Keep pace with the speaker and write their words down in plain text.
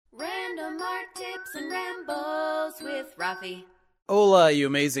Random art tips and rambles with Rafi. Hola, you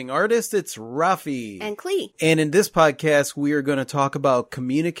amazing artist. It's Rafi. And Klee. And in this podcast, we are going to talk about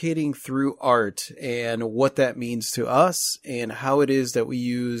communicating through art and what that means to us and how it is that we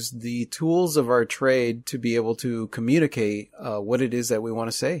use the tools of our trade to be able to communicate what it is that we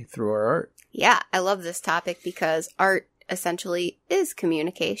want to say through our art. Yeah, I love this topic because art essentially is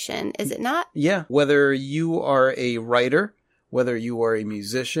communication, is it not? Yeah. Whether you are a writer, whether you are a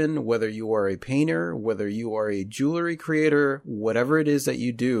musician, whether you are a painter, whether you are a jewelry creator, whatever it is that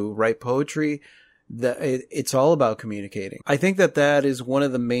you do, write poetry, it's all about communicating. I think that is one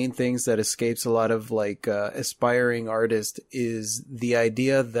of the main things that escapes a lot of aspiring artists is the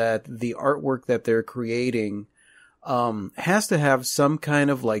idea that the artwork that they're creating has to have some kind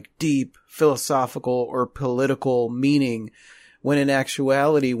of deep philosophical or political meaning. When in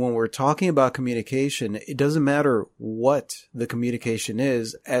actuality, when we're talking about communication, it doesn't matter what the communication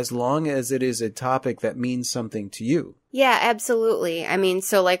is, as long as it is a topic that means something to you. Yeah, absolutely. I mean,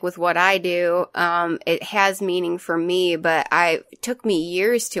 so with what I do, it has meaning for me, but it took me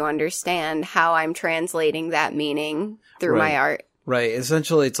years to understand how I'm translating that meaning through my art. Right.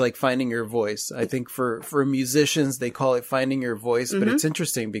 Essentially, it's like finding your voice. I think for musicians, they call it finding your voice, but it's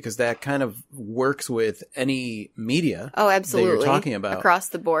interesting because that kind of works with any media. Oh, absolutely. That you're talking about. Across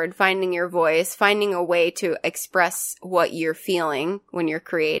the board, finding your voice, finding a way to express what you're feeling when you're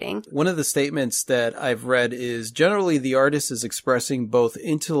creating. One of the statements that I've read is generally the artist is expressing both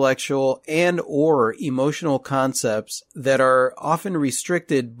intellectual and or emotional concepts that are often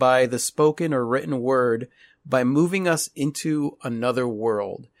restricted by the spoken or written word by moving us into another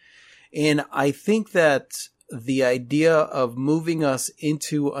world. And I think that the idea of moving us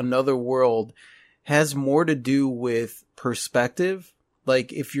into another world has more to do with perspective.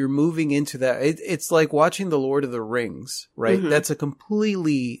 Like if you're moving into that, it's like watching The Lord of the Rings, right? Mm-hmm. That's a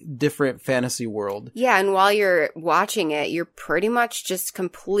completely different fantasy world. Yeah, and while you're watching it, you're pretty much just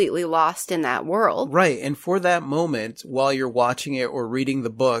completely lost in that world. Right, and for that moment, while you're watching it or reading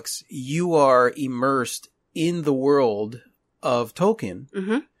the books, you are immersed in the world of Tolkien.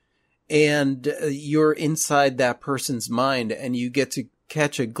 Mm-hmm. And you're inside that person's mind and you get to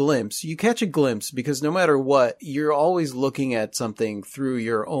catch a glimpse. You catch a glimpse because no matter what, you're always looking at something through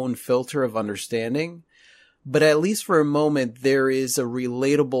your own filter of understanding. But at least for a moment, there is a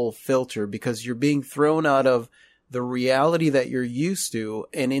relatable filter because you're being thrown out of the reality that you're used to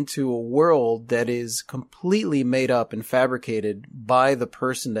and into a world that is completely made up and fabricated by the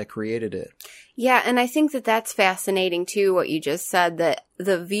person that created it. Yeah, and I think that that's fascinating too, what you just said, that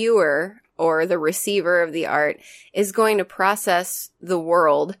the viewer or the receiver of the art is going to process the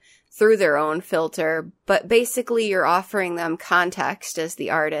world through their own filter, but basically you're offering them context as the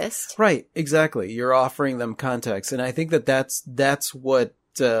artist. Right, exactly. You're offering them context. And I think that that's what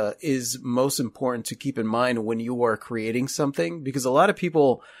is most important to keep in mind when you are creating something, because a lot of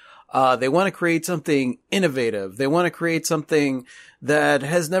people they want to create something innovative. They want to create something that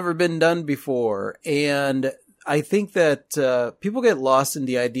has never been done before. And I think that people get lost in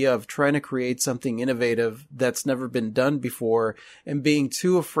the idea of trying to create something innovative that's never been done before and being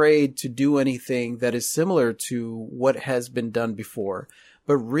too afraid to do anything that is similar to what has been done before.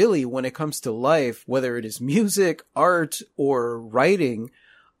 But really, when it comes to life, whether it is music, art, or writing,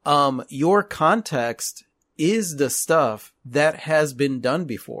 your context is the stuff that has been done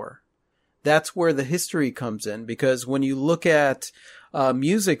before. That's where the history comes in, because when you look at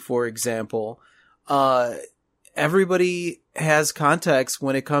music, for example, everybody has context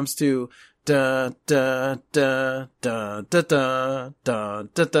when it comes to da da da da da da da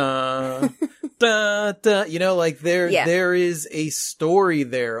da da da da. You know, there is a story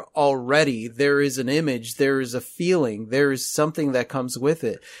there already. There is an image. There is a feeling. There is something that comes with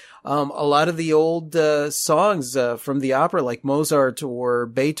it. A lot of the old songs from the opera, like Mozart or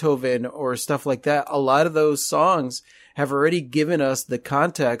Beethoven or stuff like that, a lot of those songs have already given us the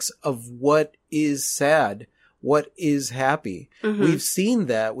context of what is sad, what is happy. Mm-hmm. We've seen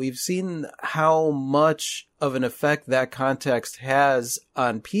that. We've seen how much of an effect that context has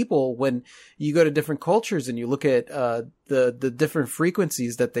on people when you go to different cultures and you look at the different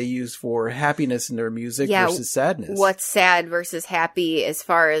frequencies that they use for happiness in their music versus sadness. What's sad versus happy as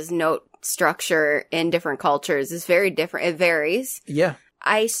far as note structure in different cultures is very different. It varies. Yeah.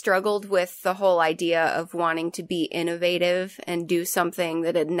 I struggled with the whole idea of wanting to be innovative and do something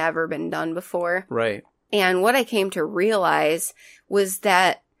that had never been done before. Right. And what I came to realize was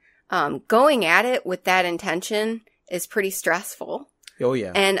that going at it with that intention is pretty stressful. Oh,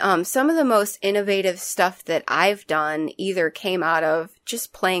 yeah. And some of the most innovative stuff that I've done either came out of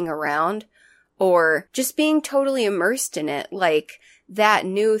just playing around or just being totally immersed in it. Like that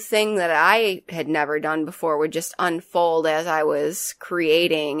new thing that I had never done before would just unfold as I was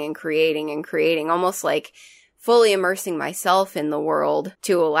creating and creating and creating, almost like fully immersing myself in the world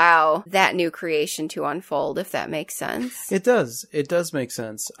to allow that new creation to unfold, if that makes sense. It does. It does make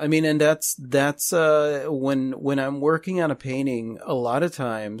sense. I mean, and that's when I'm working on a painting, a lot of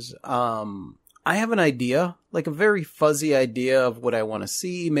times, I have an idea, like a very fuzzy idea of what I want to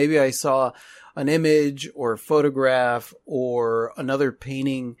see. Maybe I saw an image or a photograph or another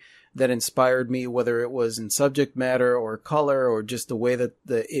painting that inspired me, whether it was in subject matter or color or just the way that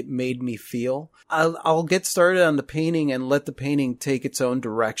it made me feel. I'll get started on the painting and let the painting take its own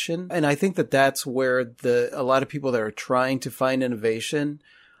direction. And I think that that's where a lot of people that are trying to find innovation,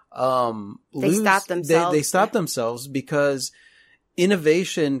 they stop themselves. They stop themselves because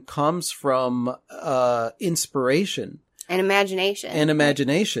innovation comes from inspiration. And imagination. And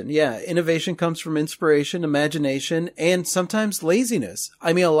imagination, yeah. Innovation comes from inspiration, imagination, and sometimes laziness.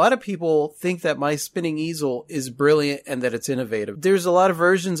 I mean, a lot of people think that my spinning easel is brilliant and that it's innovative. There's a lot of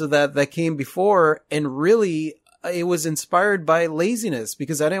versions of that came before, and really, it was inspired by laziness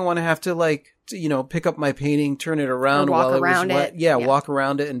because I didn't want to have to pick up my painting, turn it around or while walk around it was wet. Yeah, walk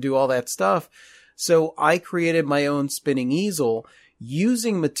around it and do all that stuff. So I created my own spinning easel.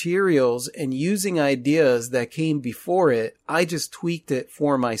 Using materials and using ideas that came before it, I just tweaked it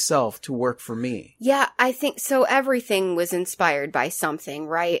for myself to work for me. Yeah, I think so. Everything was inspired by something,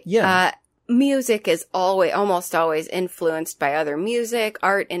 right? Yeah. Music is almost always influenced by other music,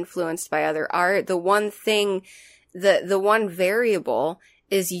 art influenced by other art. The one thing, the one variable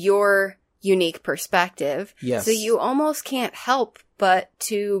is your unique perspective. Yes. So you almost can't help but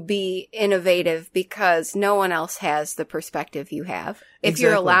to be innovative because no one else has the perspective you have if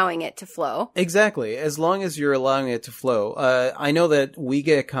you're allowing it to flow. Exactly. As long as you're allowing it to flow. I know that we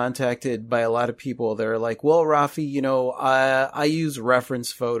get contacted by a lot of people that are like, well, Rafi, I use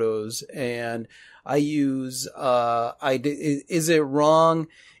reference photos and I use, is it wrong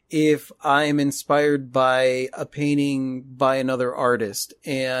if I'm inspired by a painting by another artist?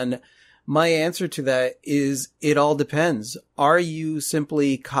 And my answer to that is it all depends. Are you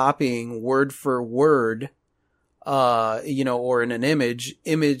simply copying word for word, or in an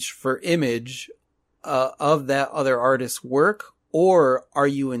image for image, of that other artist's work? Or are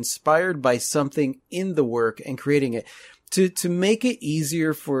you inspired by something in the work and creating it? To make it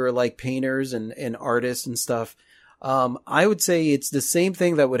easier for like painters and artists and stuff, I would say it's the same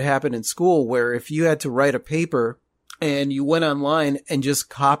thing that would happen in school where if you had to write a paper and you went online and just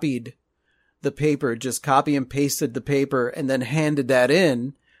copied the paper, just copy and pasted the paper and then handed that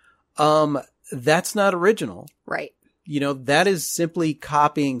in, that's not original. Right. That is simply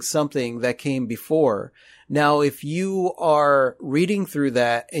copying something that came before. Now, if you are reading through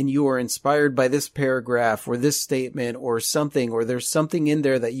that and you are inspired by this paragraph or this statement or something, or there's something in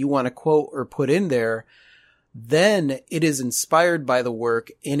there that you want to quote or put in there, then it is inspired by the work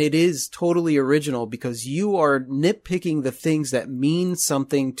and it is totally original because you are nitpicking the things that mean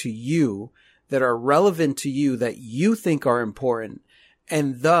something to you, that are relevant to you, that you think are important,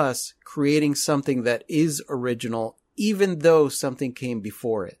 and thus creating something that is original, even though something came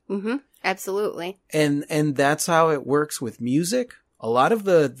before it. Mm-hmm. Absolutely. And that's how it works with music. A lot of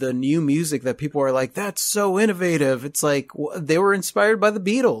the new music that people are like, that's so innovative. It's like, they were inspired by the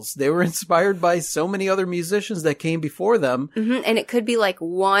Beatles. They were inspired by so many other musicians that came before them. Mm-hmm. And it could be like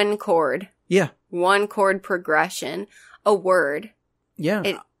one chord. Yeah. One chord progression, a word.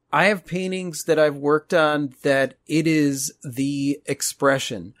 Yeah. I have paintings that I've worked on that it is the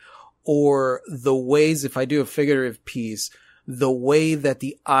expression or the ways, if I do a figurative piece, the way that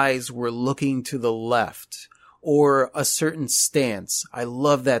the eyes were looking to the left or a certain stance. I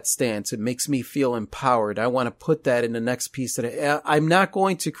love that stance. It makes me feel empowered. I want to put that in the next piece that I'm not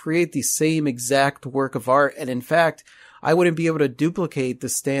going to create the same exact work of art. And in fact, I wouldn't be able to duplicate the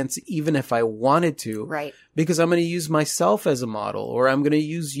stance even if I wanted to. Right. Because I'm going to use myself as a model or I'm going to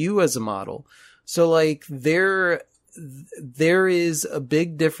use you as a model. So like there is a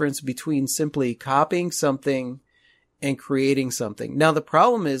big difference between simply copying something and creating something. Now, the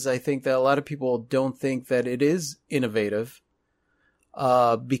problem is I think that a lot of people don't think that it is innovative.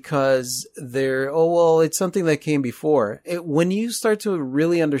 Because it's something that came before. When you start to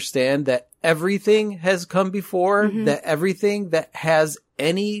really understand that everything has come before, mm-hmm. that everything that has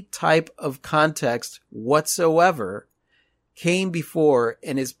any type of context whatsoever came before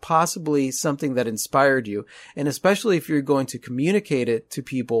and is possibly something that inspired you. And especially if you're going to communicate it to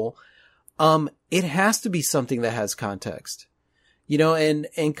people, it has to be something that has context.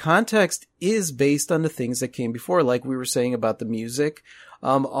 And context is based on the things that came before, like we were saying about the music.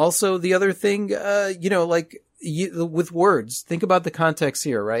 Also, the other thing, with words, think about the context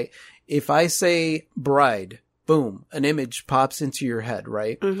here, right? If I say bride, boom, an image pops into your head,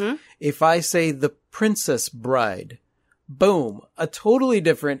 right? Mm-hmm. If I say the princess bride, boom, a totally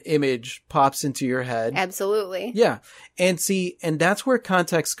different image pops into your head. Absolutely. Yeah. And that's where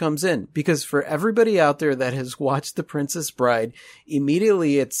context comes in, because for everybody out there that has watched The Princess Bride,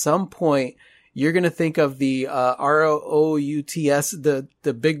 immediately at some point, you're going to think of the ROUTS, the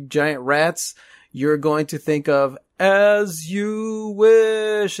big giant rats. You're going to think of as you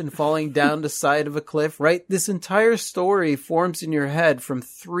wish and falling down the side of a cliff, right? This entire story forms in your head from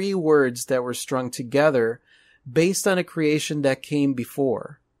 3 words that were strung together based on a creation that came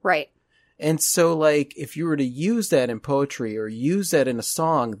before. Right. And so, like, if you were to use that in poetry or use that in a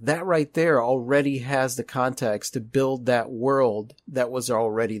song, that right there already has the context to build that world that was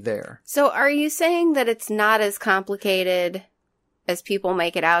already there. So are you saying that it's not as complicated as people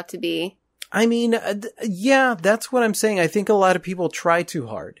make it out to be? I mean, yeah, that's what I'm saying. I think a lot of people try too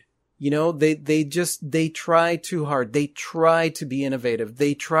hard. You know, they try too hard. They try to be innovative.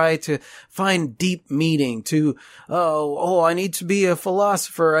 They try to find deep meaning to, I need to be a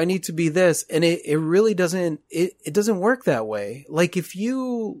philosopher. I need to be this. And it really doesn't, it doesn't work that way. Like if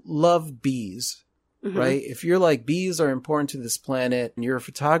you love bees, mm-hmm. right? If you're like, bees are important to this planet and you're a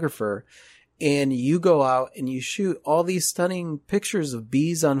photographer and you go out and you shoot all these stunning pictures of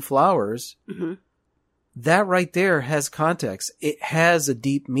bees on flowers, mm-hmm. that right there has context. It has a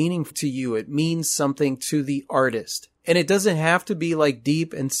deep meaning to you. It means something to the artist. And it doesn't have to be like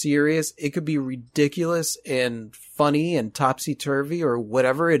deep and serious. It could be ridiculous and funny and topsy-turvy or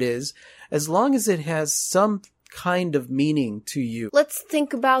whatever it is, as long as it has some kind of meaning to you. Let's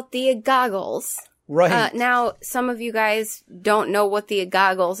think about the goggles. Right. Now, some of you guys don't know what the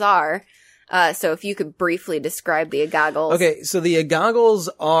goggles are. So if you could briefly describe the goggles. Okay, so the goggles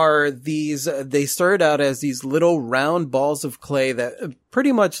are these, they started out as these little round balls of clay that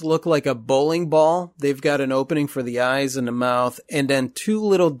pretty much look like a bowling ball. They've got an opening for the eyes and the mouth, and then 2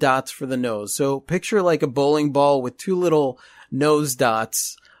 little dots for the nose. So picture like a bowling ball with 2 little nose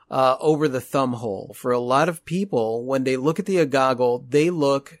dots over the thumb hole. For a lot of people, when they look at the goggle, they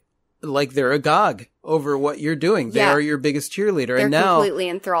look like they're agog over what you're doing. They are your biggest cheerleader. They're and now completely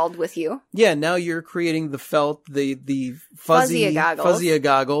enthralled with you. Yeah, now you're creating the felt, the fuzzy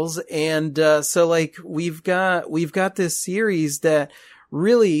goggles. And so like we've got this series that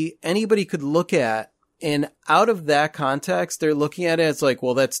really anybody could look at, and out of that context, they're looking at it, it's like,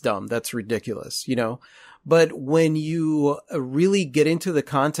 well, that's dumb. That's ridiculous, you know? But when you really get into the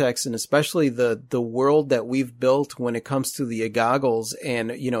context, and especially the world that we've built when it comes to the goggles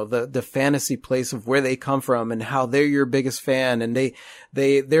and, you know, the fantasy place of where they come from and how they're your biggest fan, and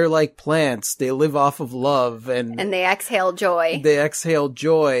they're like plants. They live off of love and they exhale joy. They exhale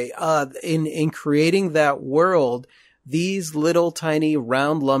joy. In creating that world, these little tiny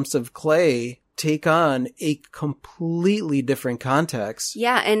round lumps of clay take on a completely different context.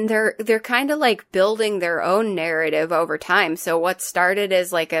 Yeah, and they're kind of like building their own narrative over time. So what started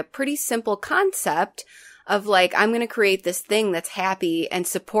as like a pretty simple concept of like, I'm going to create this thing that's happy and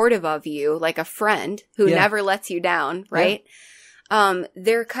supportive of you, like a friend who never lets you down, right? Yeah.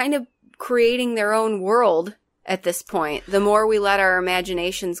 They're kind of creating their own world at this point. The more we let our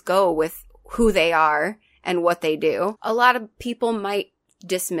imaginations go with who they are and what they do, a lot of people might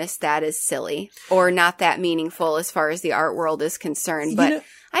dismiss that as silly or not that meaningful as far as the art world is concerned. But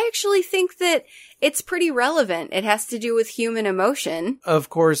I actually think that it's pretty relevant. It has to do with human emotion. Of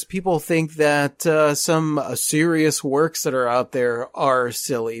course, people think that some serious works that are out there are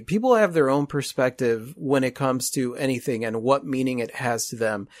silly. People have their own perspective when it comes to anything and what meaning it has to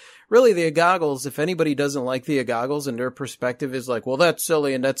them. Really, the goggles, if anybody doesn't like the goggles and their perspective is like, well, that's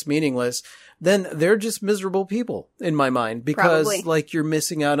silly and that's meaningless, then they're just miserable people in my mind, because Probably. Like you're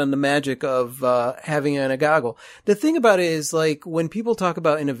missing out on the magic of having a goggle. The thing about it is, like, when people talk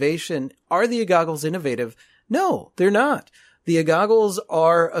about innovation, are the goggles innovative? No, they're not. The goggles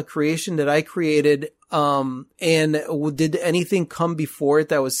are a creation that I created. And did anything come before it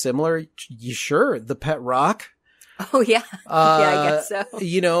that was similar? Sure. The Pet Rock. Oh, yeah. Yeah, I guess so.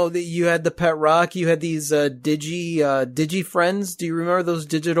 You know, you had the Pet Rock, you had these Digi friends. Do you remember those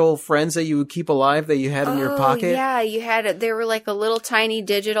digital friends that you would keep alive that you had in your pocket? Yeah, you had it. They were like a little tiny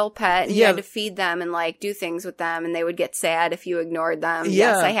digital pet, and you had to feed them and like do things with them, and they would get sad if you ignored them. Yeah.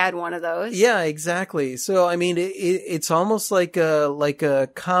 Yes, I had one of those. Yeah, exactly. So, I mean, it's almost like a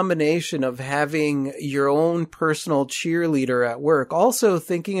combination of having your own personal cheerleader at work. Also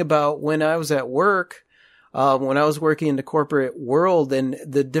thinking about when I was at work, when I was working in the corporate world, and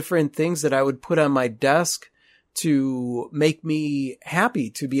the different things that I would put on my desk to make me happy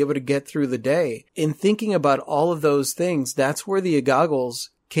to be able to get through the day. In thinking about all of those things, that's where the goggles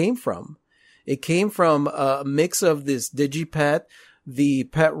came from. It came from a mix of this DigiPet, the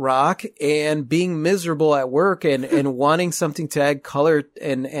pet rock, and being miserable at work and wanting something to add color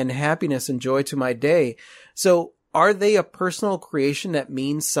and happiness and joy to my day. So are they a personal creation that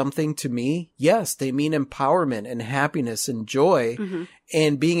means something to me? Yes, they mean empowerment and happiness and joy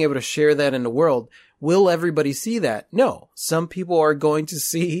and being able to share that in the world. Will everybody see that? No. Some people are going to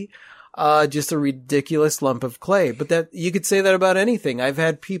see just a ridiculous lump of clay. But that you could say that about anything. I've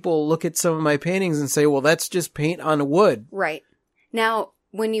had people look at some of my paintings and say, well, that's just paint on wood. Right. Now,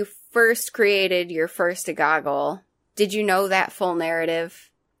 when you first created your first goggle, did you know that full narrative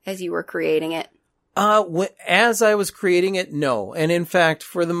as you were creating it? As I was creating it, no. And in fact,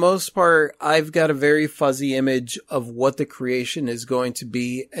 for the most part, I've got a very fuzzy image of what the creation is going to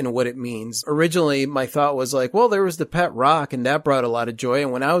be and what it means. Originally, my thought was like, well, there was the pet rock and that brought a lot of joy.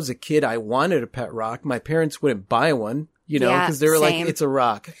 And when I was a kid, I wanted a pet rock. My parents wouldn't buy one. You know, because they were same. like, it's a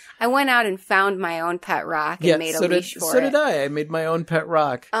rock. I went out and found my own pet rock and made a leash for it. So did I. I made my own pet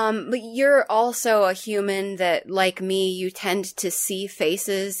rock. But you're also a human that, like me, you tend to see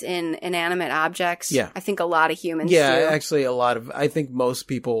faces in inanimate objects. Yeah. I think a lot of humans do. Yeah, actually I think most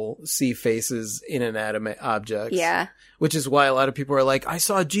people see faces in inanimate objects. Yeah. Which is why a lot of people are like, I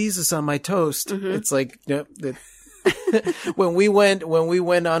saw Jesus on my toast. Mm-hmm. It's like, no, when we went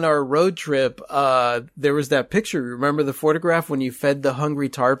on our road trip, there was that picture. Remember the photograph when you fed the hungry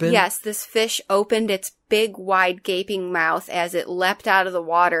tarpon? Yes, this fish opened its big, wide, gaping mouth as it leapt out of the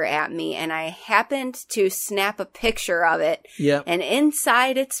water at me, and I happened to snap a picture of it. Yeah. And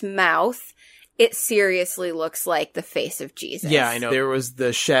inside its mouth, it seriously looks like the face of Jesus. Yeah, I know. There was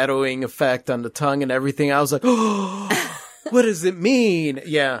the shadowing effect on the tongue and everything. I was like, oh, what does it mean?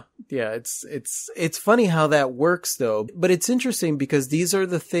 Yeah. Yeah, it's funny how that works though. But it's interesting because these are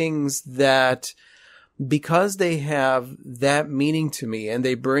the things that, because they have that meaning to me and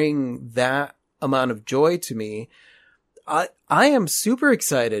they bring that amount of joy to me, I am super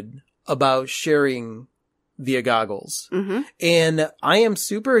excited about sharing the goggles. Mm-hmm. And I am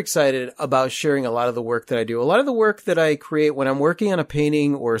super excited about sharing a lot of the work that I do. A lot of the work that I create when I'm working on a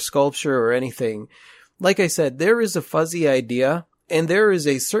painting or a sculpture or anything, like I said, there is a fuzzy idea. And there is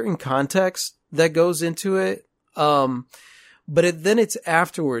a certain context that goes into it. But then it's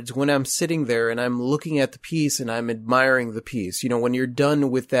afterwards when I'm sitting there and I'm looking at the piece and I'm admiring the piece. You know, when you're done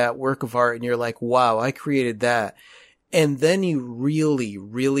with that work of art and you're like, wow, I created that. And then you really,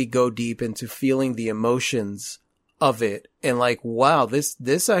 really go deep into feeling the emotions of it. And like, wow,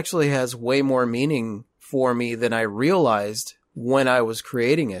 this actually has way more meaning for me than I realized when I was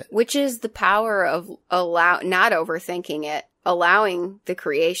creating it. Which is the power of not overthinking it. Allowing the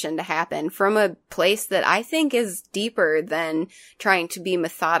creation to happen from a place that I think is deeper than trying to be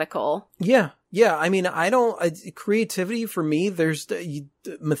methodical. Yeah. Yeah. I mean, creativity for me,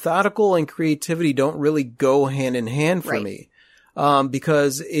 methodical and creativity don't really go hand in hand for me.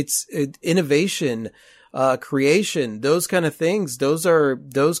 Because it's innovation, creation, those kind of things.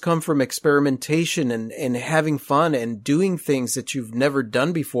 Those come from experimentation and having fun and doing things that you've never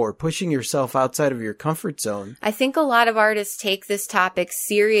done before, pushing yourself outside of your comfort zone. I think a lot of artists take this topic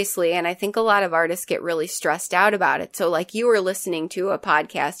seriously, and I think a lot of artists get really stressed out about it. So like you were listening to a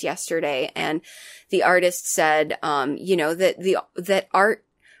podcast yesterday and the artist said, that art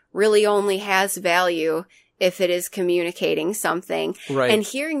really only has value if it is communicating something. Right. And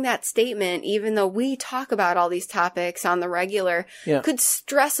hearing that statement, even though we talk about all these topics on the regular, could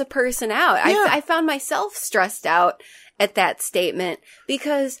stress a person out. Yeah. I found myself stressed out at that statement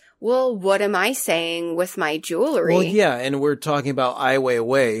because, well, what am I saying with my jewelry? Well, yeah, and we're talking about Ai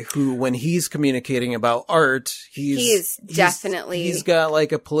Weiwei, who, when he's communicating about art, he's got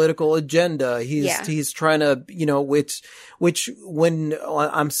like a political agenda. He's trying to, which when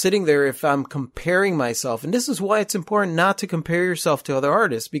I'm sitting there, if I'm comparing myself, and this is why it's important not to compare yourself to other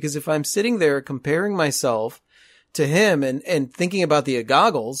artists, because if I'm sitting there comparing myself to him and thinking about the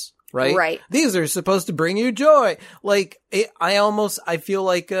goggles, right? These are supposed to bring you joy. Like, I feel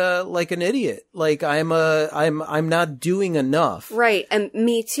like an idiot. Like I'm not doing enough. Right. And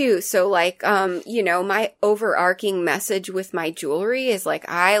me too. So like, my overarching message with my jewelry is like,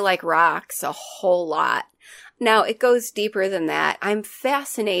 I like rocks a whole lot. Now it goes deeper than that. I'm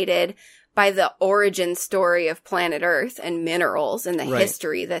fascinated by the origin story of planet Earth and minerals and the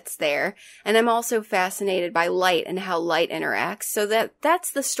history that's there. And I'm also fascinated by light and how light interacts. So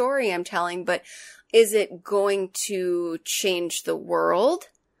that's the story I'm telling. But is it going to change the world?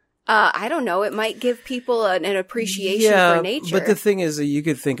 I don't know. It might give people an appreciation for nature. But the thing is that you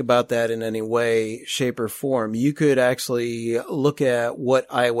could think about that in any way, shape, or form. You could actually look at what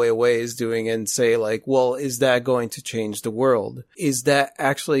Ai Weiwei is doing and say, like, well, is that going to change the world? Is that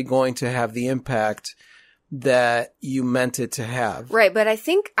actually going to have the impact that you meant it to have? Right, but I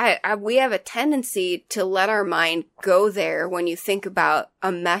think we have a tendency to let our mind go there when you think about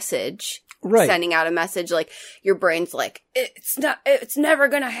a message. Right. Sending out a message, like your brain's like, it's never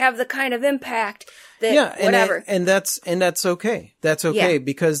going to have the kind of impact that whatever. And that's okay. That's okay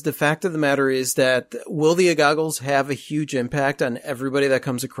because the fact of the matter is that will the goggles have a huge impact on everybody that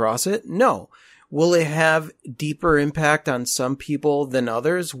comes across it? No. Will it have deeper impact on some people than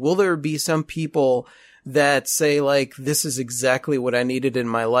others? Will there be some people that say, like, this is exactly what I needed in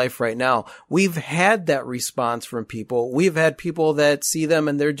my life right now? We've had that response from people. We've had people that see them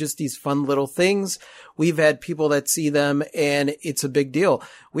and they're just these fun little things. We've had people that see them and it's a big deal.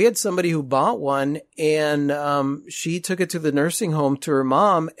 We had somebody who bought one and she took it to the nursing home to her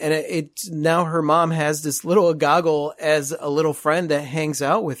mom, and it's now her mom has this little goggle as a little friend that hangs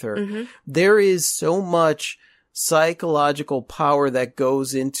out with her. Mm-hmm. There is so much psychological power that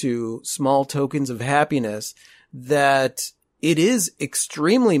goes into small tokens of happiness that it is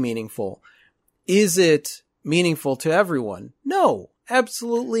extremely meaningful. Is it meaningful to everyone? No,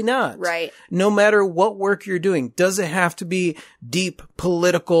 absolutely not. Right. No matter what work you're doing, does it have to be deep,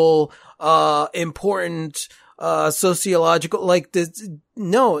 political, important, sociological, like this?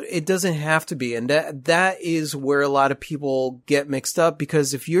 No, it doesn't have to be. And that is where a lot of people get mixed up,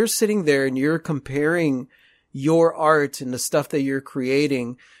 because if you're sitting there and you're comparing your art and the stuff that you're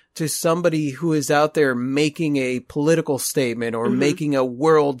creating to somebody who is out there making a political statement or making a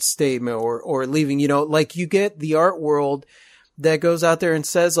world statement or leaving, like you get the art world that goes out there and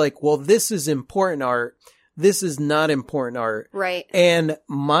says, like, well, this is important art. This is not important art. Right. And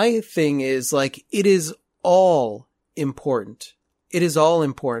my thing is, like, it is all important. It is all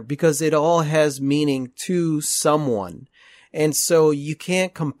important because it all has meaning to someone. And so you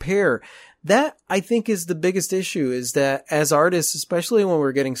can't compare. That, I think, is the biggest issue, is that as artists, especially when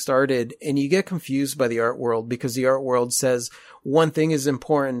we're getting started, and you get confused by the art world because the art world says one thing is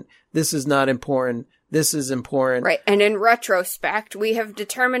important, this is not important, this is important. Right. And in retrospect, we have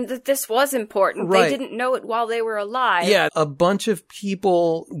determined that this was important. Right. They didn't know it while they were alive. Yeah. A bunch of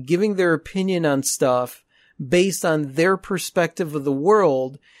people giving their opinion on stuff based on their perspective of the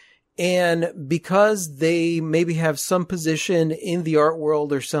world. And because they maybe have some position in the art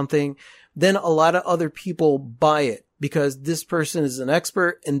world or something, then a lot of other people buy it because this person is an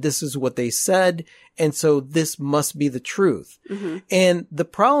expert and this is what they said. And so this must be the truth. Mm-hmm. And the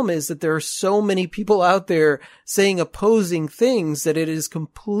problem is that there are so many people out there saying opposing things that it is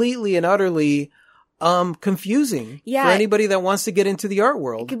completely and utterly confusing for anybody that wants to get into the art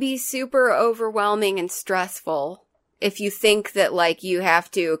world. It could be super overwhelming and stressful if you think that, like, you have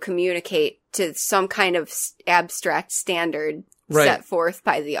to communicate to some kind of abstract standard set forth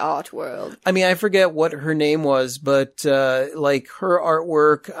by the art world. I mean, I forget what her name was, but like her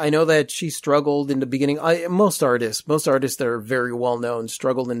artwork, I know that she struggled in the beginning. Most artists that are very well known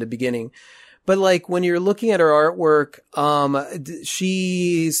struggled in the beginning. But like when you're looking at her artwork,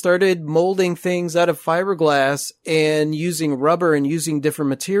 she started molding things out of fiberglass and using rubber and using different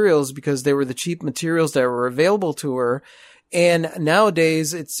materials because they were the cheap materials that were available to her. And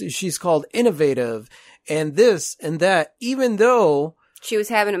nowadays she's called innovative and this and that, even though she was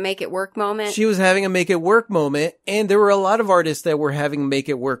having a make it work moment. She was having a make it work moment. And there were a lot of artists that were having make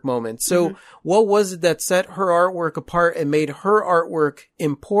it work moments. So what was it that set her artwork apart and made her artwork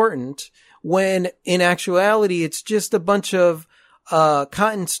important when in actuality, it's just a bunch of,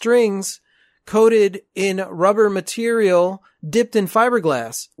 cotton strings coated in rubber material dipped in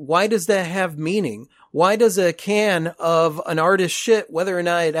fiberglass? Why does that have meaning? Why does a can of an artist shit, whether or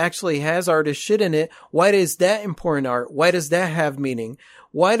not it actually has artist shit in it, why is that important art? Why does that have meaning?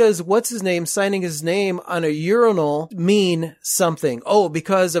 Why does what's-his-name signing his name on a urinal mean something? Oh,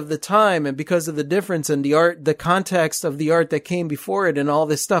 because of the time and because of the difference in the art, the context of the art that came before it and all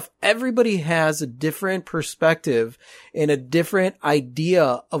this stuff. Everybody has a different perspective and a different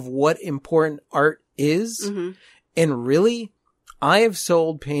idea of what important art is. Mm-hmm. And really, I have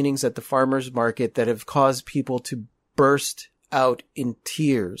sold paintings at the farmer's market that have caused people to burst out in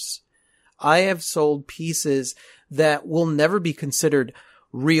tears. I have sold pieces that will never be considered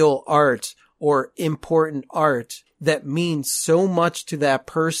real art or important art that means so much to that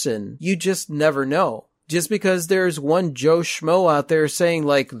person. You just never know. just because there's one Joe Schmo out there saying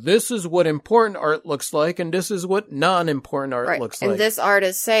like, this is what important art looks like and this is what non-important art looks like. And this art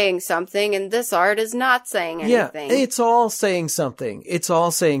is saying something and this art is not saying anything. Yeah, it's all saying something. It's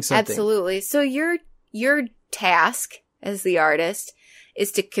all saying something. Absolutely. So your task as the artist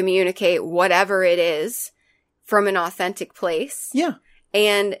is to communicate whatever it is from an authentic place. Yeah.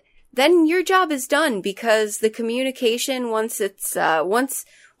 And then your job is done because the communication, once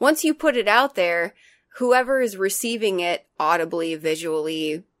you put it out there, whoever is receiving it audibly,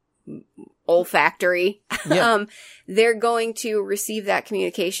 visually, olfactory, Yeah. they're going to receive that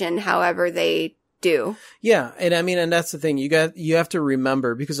communication however they do. Yeah. And I mean, and that's the thing you have to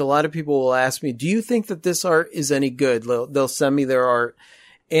remember, because a lot of people will ask me, do you think that this art is any good? They'll send me their art.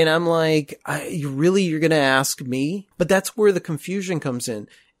 And I'm like, you're going to ask me? But that's where the confusion comes in.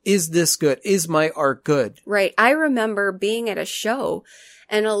 Is this good? Is my art good? Right. I remember being at a show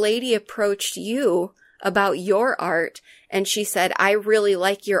and a lady approached you about your art and she said, I really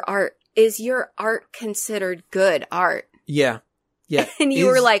like your art. Is your art considered good art? Yeah. Yeah. And you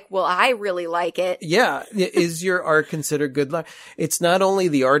were like, well, I really like it. Yeah. Is your art considered good art? It's not only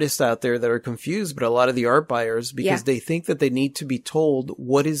the artists out there that are confused, but a lot of the art buyers, because they think that they need to be told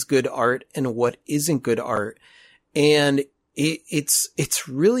what is good art and what isn't good art. And it's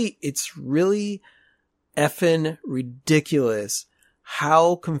really effing ridiculous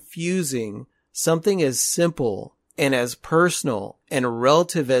how confusing something as simple and as personal and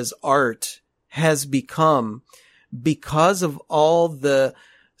relative as art has become because of all the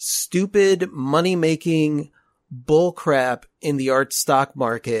stupid money-making bullcrap in the art stock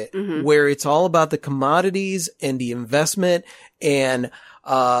market, where it's all about the commodities and the investment and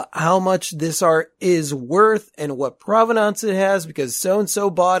how much this art is worth and what provenance it has because so-and-so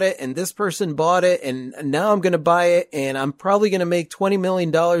bought it and this person bought it and now I'm going to buy it and I'm probably going to make $20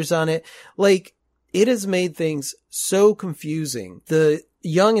 million on it. Like, it has made things so confusing. The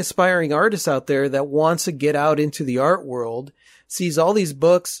young aspiring artist out there that wants to get out into the art world sees all these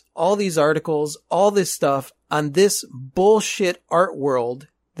books, all these articles, all this stuff on this bullshit art world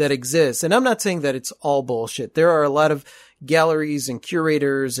that exists. And I'm not saying that it's all bullshit. There are a lot of galleries and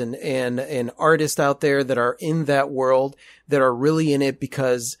curators and artists out there that are in that world that are really in it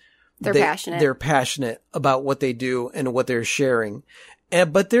because they're passionate about what they do and what they're sharing.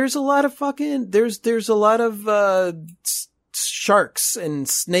 But there's a lot of there's a lot of sharks and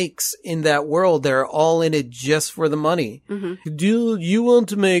snakes in that world. They're all in it just for the money. Do you want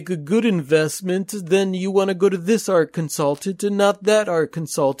to make a good investment? Then you want to go to this art consultant and not that art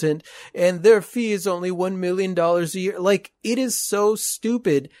consultant. And their fee is only $1 million a year. Like, it is so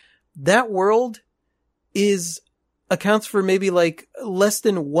stupid. That world accounts for maybe like less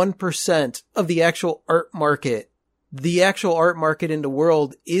than 1% of the actual art market. The actual art market in the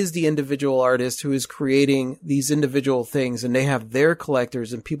world is the individual artist who is creating these individual things, and they have their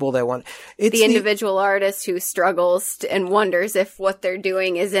collectors and people that want it's the individual artist who struggles and wonders if what they're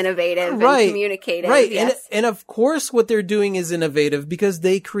doing is innovative and communicative. Right. Yes. And of course what they're doing is innovative because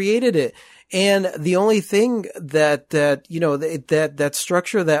they created it. And the only thing that you know, that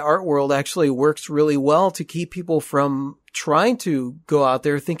structure, that art world actually works really well to keep people from trying to go out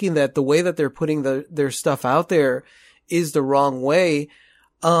there thinking that the way that they're putting their stuff out there is the wrong way.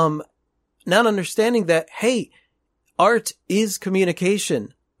 Not understanding that, hey, art is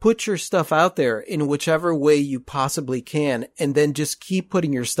communication. Put your stuff out there in whichever way you possibly can, and then just keep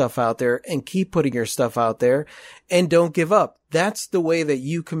putting your stuff out there and keep putting your stuff out there and don't give up. That's the way that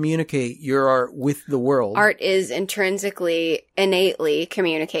you communicate your art with the world. Art is intrinsically, innately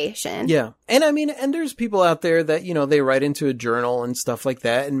communication. Yeah. And I mean, and there's people out there that, you know, they write into a journal and stuff like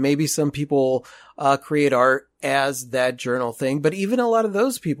that. And maybe some people create art as that journal thing. But even a lot of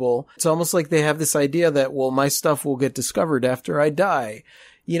those people, it's almost like they have this idea that, well, my stuff will get discovered after I die.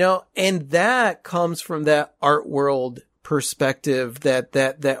 You know, and that comes from that art world perspective,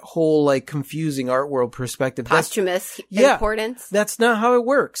 that whole like confusing art world perspective. Posthumous importance. That's not how it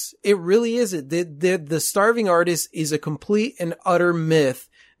works. It really isn't. The starving artist is a complete and utter myth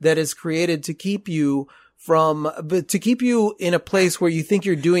that is created to keep you in a place where you think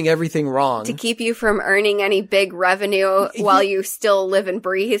you're doing everything wrong. To keep you from earning any big revenue while you still live and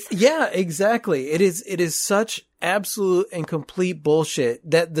breathe. Yeah, exactly. It is such absolute and complete bullshit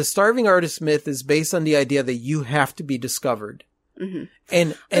that the starving artist myth is based on the idea that you have to be discovered. Mm-hmm.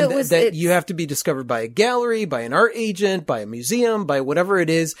 And you have to be discovered by a gallery, by an art agent, by a museum, by whatever it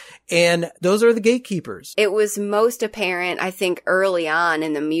is. And those are the gatekeepers. It was most apparent, I think, early on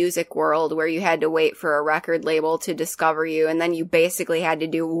in the music world where you had to wait for a record label to discover you. And then you basically had to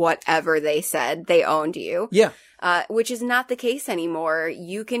do whatever they said. They owned you. Yeah. Which is not the case anymore.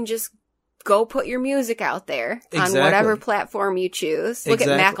 You can just go put your music out there Exactly. on whatever platform you choose. Look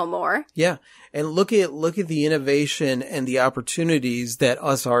Exactly. at Macklemore. Yeah. And look at the innovation and the opportunities that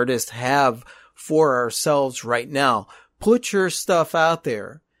us artists have for ourselves right now. Put your stuff out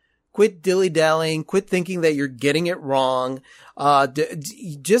there. Quit dilly-dallying. Quit thinking that you're getting it wrong.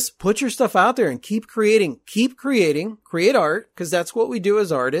 Just put your stuff out there and keep creating. Create art, because that's what we do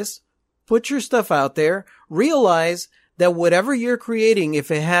as artists. Put your stuff out there. Realize that whatever you're creating,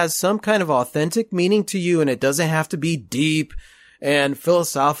 if it has some kind of authentic meaning to you, and it doesn't have to be deep and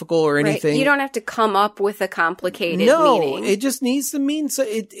philosophical or anything. Right. You don't have to come up with a complicated meaning. It just needs to mean,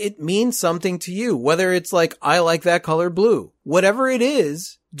 it means something to you. Whether it's like, I like that color blue. Whatever it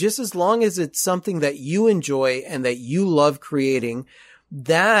is, just as long as it's something that you enjoy and that you love creating,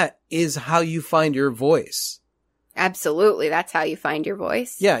 that is how you find your voice. Absolutely. That's how you find your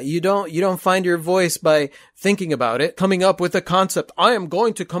voice. Yeah, you don't find your voice by thinking about it, coming up with a concept. I am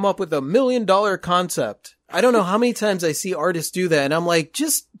going to come up with $1 million concept. I don't know how many times I see artists do that, and I'm like,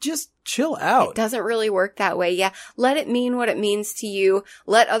 just chill out. It doesn't really work that way. Yeah. Let it mean what it means to you.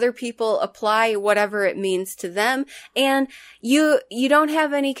 Let other people apply whatever it means to them. And you don't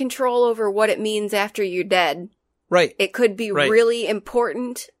have any control over what it means after you're dead. Right. It could be really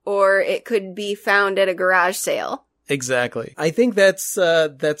important, or it could be found at a garage sale. Exactly. I think that's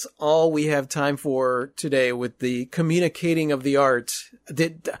all we have time for today with the communicating of the art.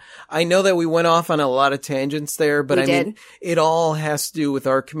 I know that we went off on a lot of tangents there, but mean, it all has to do with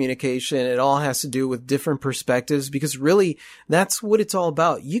our communication. It all has to do with different perspectives, because really that's what it's all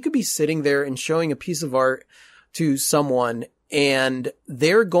about. You could be sitting there and showing a piece of art to someone, and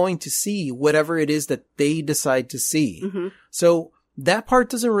they're going to see whatever it is that they decide to see. Mm-hmm. So that part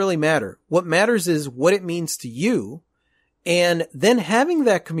doesn't really matter. What matters is what it means to you, and then having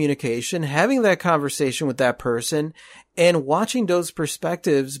that communication, having that conversation with that person, and watching those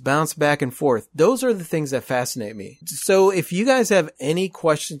perspectives bounce back and forth. Those are the things that fascinate me. So if you guys have any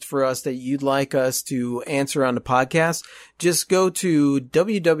questions for us that you'd like us to answer on the podcast, just go to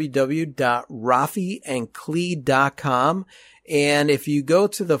www.rafiandklee.com. And if you go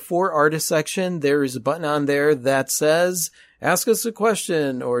to the For Artists section, there is a button on there that says, ask us a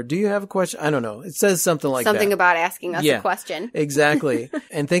question, or do you have a question? I don't know. It says something like that. Something about asking us a question. Exactly.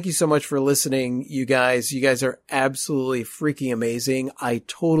 And thank you so much for listening, you guys. You guys are absolutely freaking amazing. I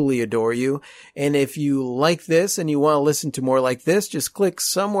totally adore you. And if you like this and you want to listen to more like this, just click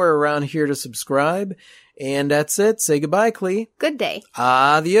somewhere around here to subscribe. And that's it. Say goodbye, Klee. Good day.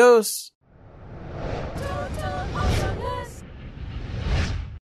 Adios.